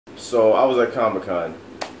So I was at Comic-Con,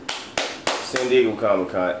 San Diego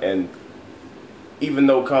Comic-Con, and even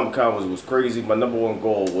though Comic-Con was crazy, my #1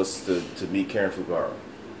 goal was to meet Karen Fugara.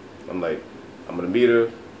 I'm like, I'm gonna meet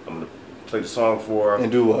her, I'm gonna play the song for her.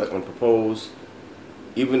 And do what? I'm gonna propose.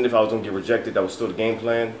 Even if I was gonna get rejected, that was still the game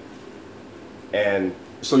plan. And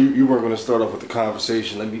so you weren't gonna start off with the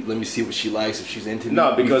conversation. Let me see what she likes, if she's into me.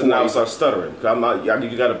 No, because now I start stuttering. Cause I'm not.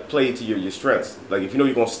 You gotta play to your strengths. Like if you know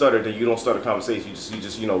you're gonna stutter, then you don't start a conversation. You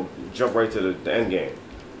just jump right to the end game.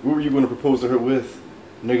 What were you gonna propose to her with,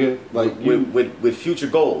 nigga? Like with future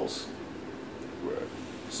goals. Right.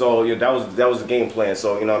 So that was the game plan.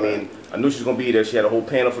 So I mean, I knew she was gonna be there. She had a whole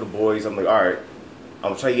panel for the boys. I'm like, all right,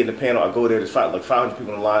 I'm trying to get in the panel. I go there. There's like 500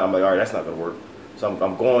 people in the line. I'm like, all right, that's not gonna work. So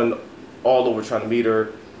I'm going all over trying to meet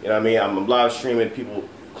her. You know what I mean? I'm live streaming. People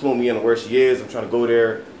clue me in where she is. I'm trying to go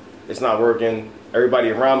there. It's not working.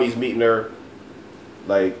 Everybody around me is meeting her.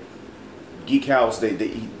 Like Geek House,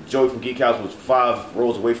 Joey from Geek House was 5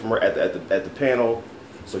 rows away from her at the panel,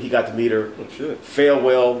 so he got to meet her. Oh, shit.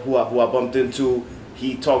 Fairwell, who I bumped into,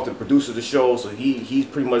 he talked to the producer of the show, so he's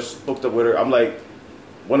pretty much hooked up with her. I'm like,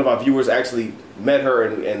 one of our viewers actually met her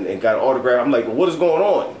and got an autograph. I'm like, well, what is going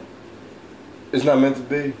on? It's not meant to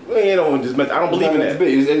be. I don't believe in that.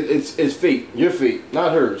 It's fate. Your fate,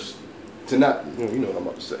 not hers. To not, you know what I'm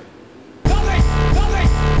about to say. Nothing! Nothing!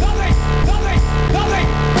 Nothing! Nothing! Nothing!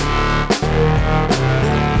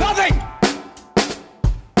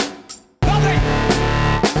 Nothing!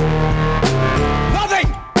 Nothing!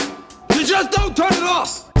 You just don't turn it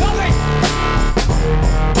off! Nothing!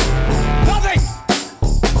 Nothing!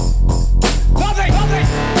 Nothing! Nothing!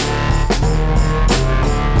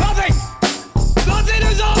 Nothing! Nothing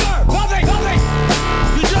is over! Nothing! Nothing!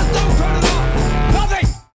 You just don't turn it off! Nothing!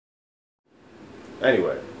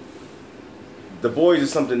 Anyway, The Boys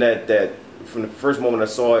is something that from the first moment I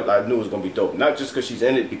saw it, I knew it was gonna be dope. Not just because she's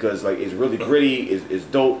in it, because like it's really gritty, it's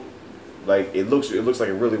dope. Like it looks like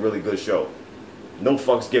a really good show. No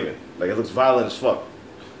fucks given. Like it looks violent as fuck.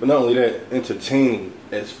 But not only that, entertaining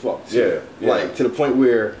as fuck. Yeah. Like to the point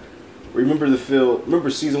where, remember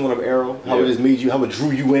season 1 of Arrow? How it just made you, how it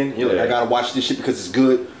drew you in. You're like, I gotta watch this shit because it's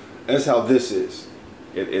good. That's how this is.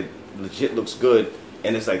 It legit looks good,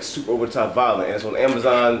 and it's like super over the top violent, and it's on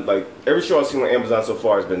Amazon. Like every show I've seen on Amazon so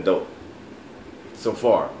far has been dope. So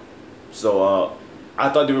far. So I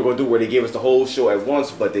thought they were gonna do where they gave us the whole show at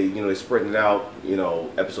once, but they spread it out,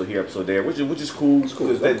 episode here, episode there, which is cool. It's cool.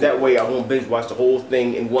 Because that way I won't binge watch the whole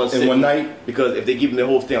thing in one sitting. In one night. Because if they give me the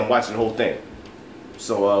whole thing, I'm watching the whole thing.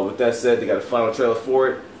 So with that said, they got a final trailer for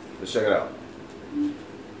it. Let's check it out.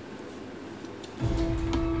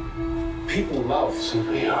 People love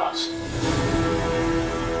superheroes.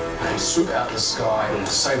 They swoop out of the sky and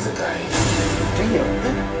save the day.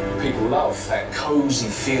 Damn. People love that cozy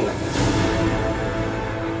feeling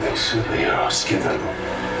that superheroes give them.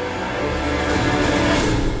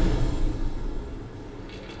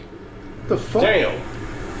 The fuck? Damn.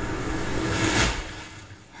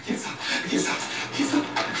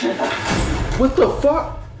 What the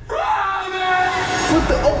fuck? What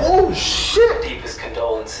the? Oh shit! Deepest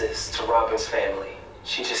condolences to Robin's family.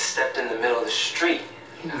 She just stepped in the middle of the street.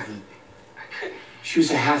 You know, I couldn't. she was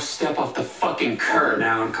a half step off the fucking curb.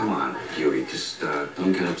 Now, come on, Huey, just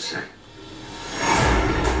don't get upset.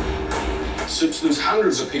 Supes lose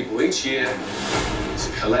hundreds of people each year. It's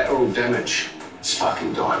collateral damage. It's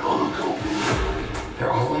fucking diabolical.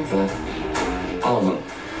 They're all like that? All of them.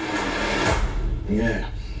 Yeah.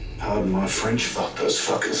 Pardon my French, fuck those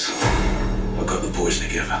fuckers. I got the boys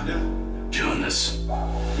together. Join us.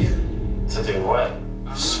 To do what?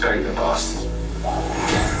 Spank the bastard.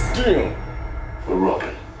 Damn. For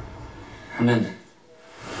Robin. I'm in.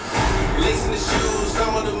 Lacing the shoes,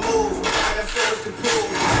 I'm on the move. I got feelings to prove.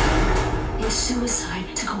 It's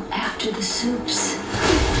suicide to go after the Supes.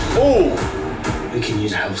 Oh. We can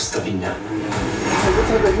use help studying now. What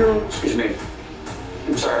type of hero? Excuse me.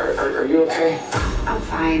 I'm sorry, are you okay? I'm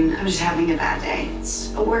fine. I'm just having a bad day.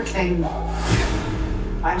 It's a work thing.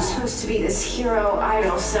 I'm supposed to be this hero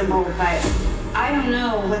idol symbol, but I don't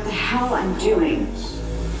know what the hell I'm doing.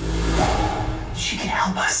 She can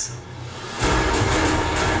help us.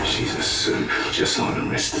 She's a supe, just like the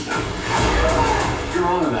rest of them. You're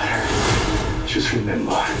wrong about her. Just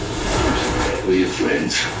remember, we're your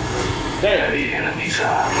friends. They're the enemies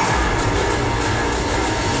are.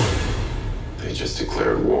 They just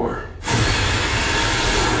declared war.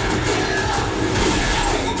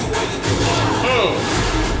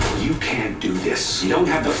 You can't do this. You don't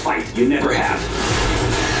have the fight. You never have.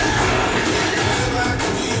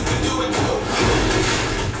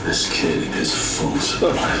 This kid is full of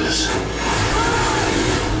surprises.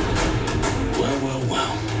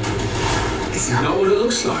 Well. It's not what it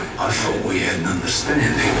looks like. I thought we had an understanding. I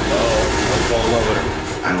fall in love with her.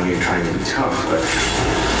 I know you're trying to be tough, but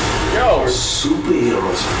Yo,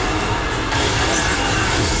 superheroes.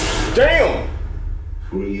 damn.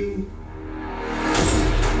 Who are you?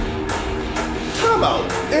 Time out.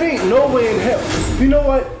 It ain't no way in hell. You know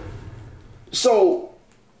what? So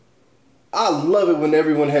I love it when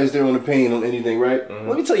everyone has their own opinion on anything, right?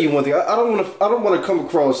 Let me tell you one thing. I don't want to come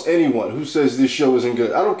across anyone who says this show isn't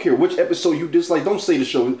good. I don't care which episode you dislike. Don't say the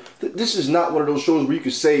show. This is not one of those shows where you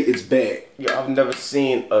could say it's bad. Yeah, I've never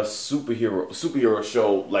seen a superhero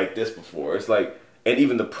show like this before. It's like, and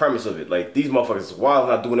even the premise of it, like these motherfuckers wild,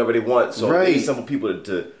 not doing whatever they want. So they need some people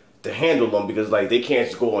to handle them because like they can't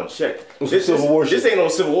just go unchecked. This ain't no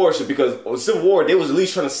Civil War shit because on Civil War they was at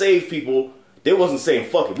least trying to save people. They wasn't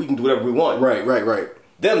saying fuck it, we can do whatever we want. Right.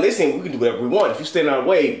 Them, they saying we can do whatever we want. If you stand in our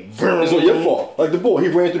way, it's not your fault. Like the boy, he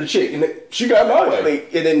ran through the chick and she got my way.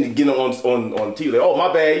 And then get on TV like, oh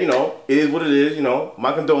my bad, you know, it is what it is, you know,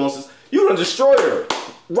 my condolences. You done destroyed her.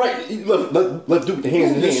 Right, left dude with the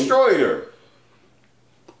hands in the hand. Destroyed her.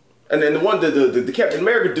 And then the one, the Captain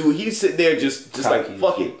America dude, he's sitting there just like,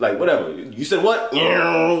 fuck it, like whatever. You said what?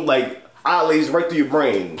 Like, eyelids right through your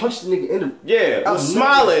brain. Punch the nigga in the... Yeah, I was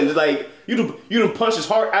smiling, like, you done punched his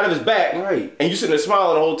heart out of his back. Right. And you sitting there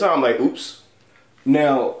smiling the whole time, like, oops.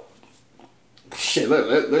 Now, shit,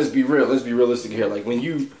 let's be real. Let's be realistic here. Like, when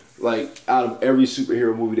you, like, out of every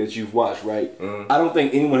superhero movie that you've watched, right? I don't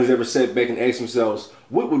think anyone has ever sat back and asked themselves,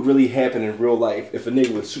 what would really happen in real life if a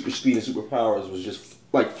nigga with super speed and superpowers was just,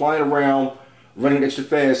 like, flying around, running extra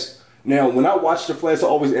fast? Now, when I watch The Flash, I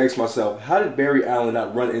always ask myself, how did Barry Allen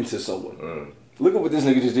not run into someone? Look at what this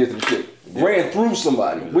nigga just did to the chick. Ran through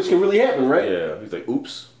somebody, which can really happen, right? Yeah, he's like,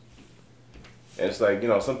 oops. And it's like, you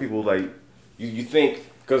know, some people, like, you think,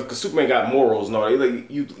 because Superman got morals and all that, like,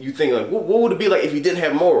 you think, like, what would it be like if he didn't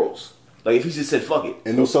have morals? Like, if he just said, fuck it.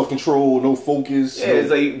 And no self-control, no focus. Yeah, it's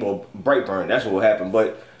like, well, Brightburn, that's what will happen.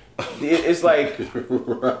 But it's like, if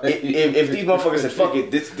these motherfuckers said, fuck it,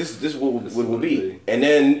 this will be. And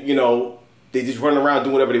then, you know, they just run around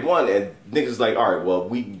doing whatever they want, and niggas like, all right, well,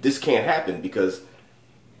 this can't happen because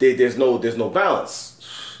there's no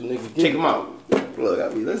balance. Nigga, take them out. Look, I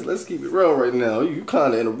mean, let's keep it real right now. You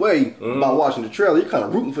kind of, in a way, by watching the trailer, you're kind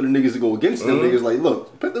of rooting for the niggas to go against them niggas. Like,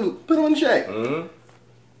 look, put them in check. You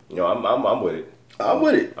know, I'm with it. I'm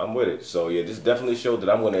with it. I'm with it. So yeah, this definitely showed that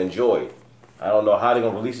I'm going to enjoy. I don't know how they're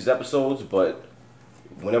gonna release these episodes, but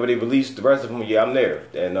whenever they release the rest of them, yeah, I'm there.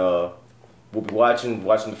 And we'll be watching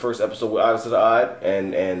the first episode with Oddest of the Odd,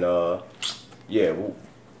 and yeah,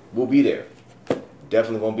 we'll be there.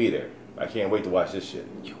 Definitely gonna be there. I can't wait to watch this shit.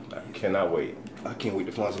 I cannot wait. I can't wait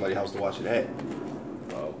to find somebody's house to watch it at.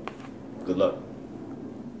 Good luck.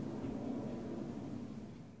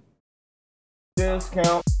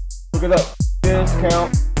 Discount. Look it up.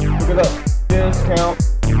 Discount. Look it up. Discount.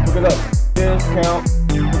 Look it up. Discount.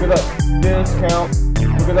 Look it up. Discount.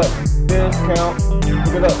 Look it up. Discount. Look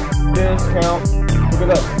it up. Discount. Look it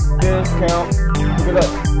up. Discount. Look it up.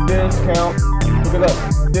 Discount. Look it up.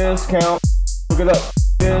 Discount. Look it up.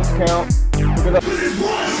 Discount. Look it up.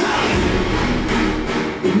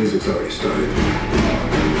 The music's already started.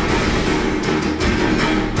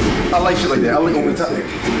 I like shit like that. I like over the top.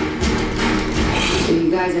 So you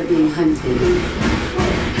guys are being hunted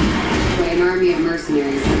by an army of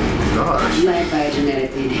mercenaries. Gosh. Led by a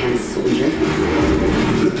genetically enhanced soldier.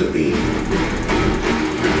 Look at me.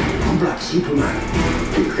 I'm Black Superman.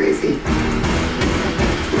 I'm crazy.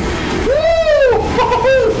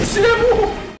 Woo! Simple!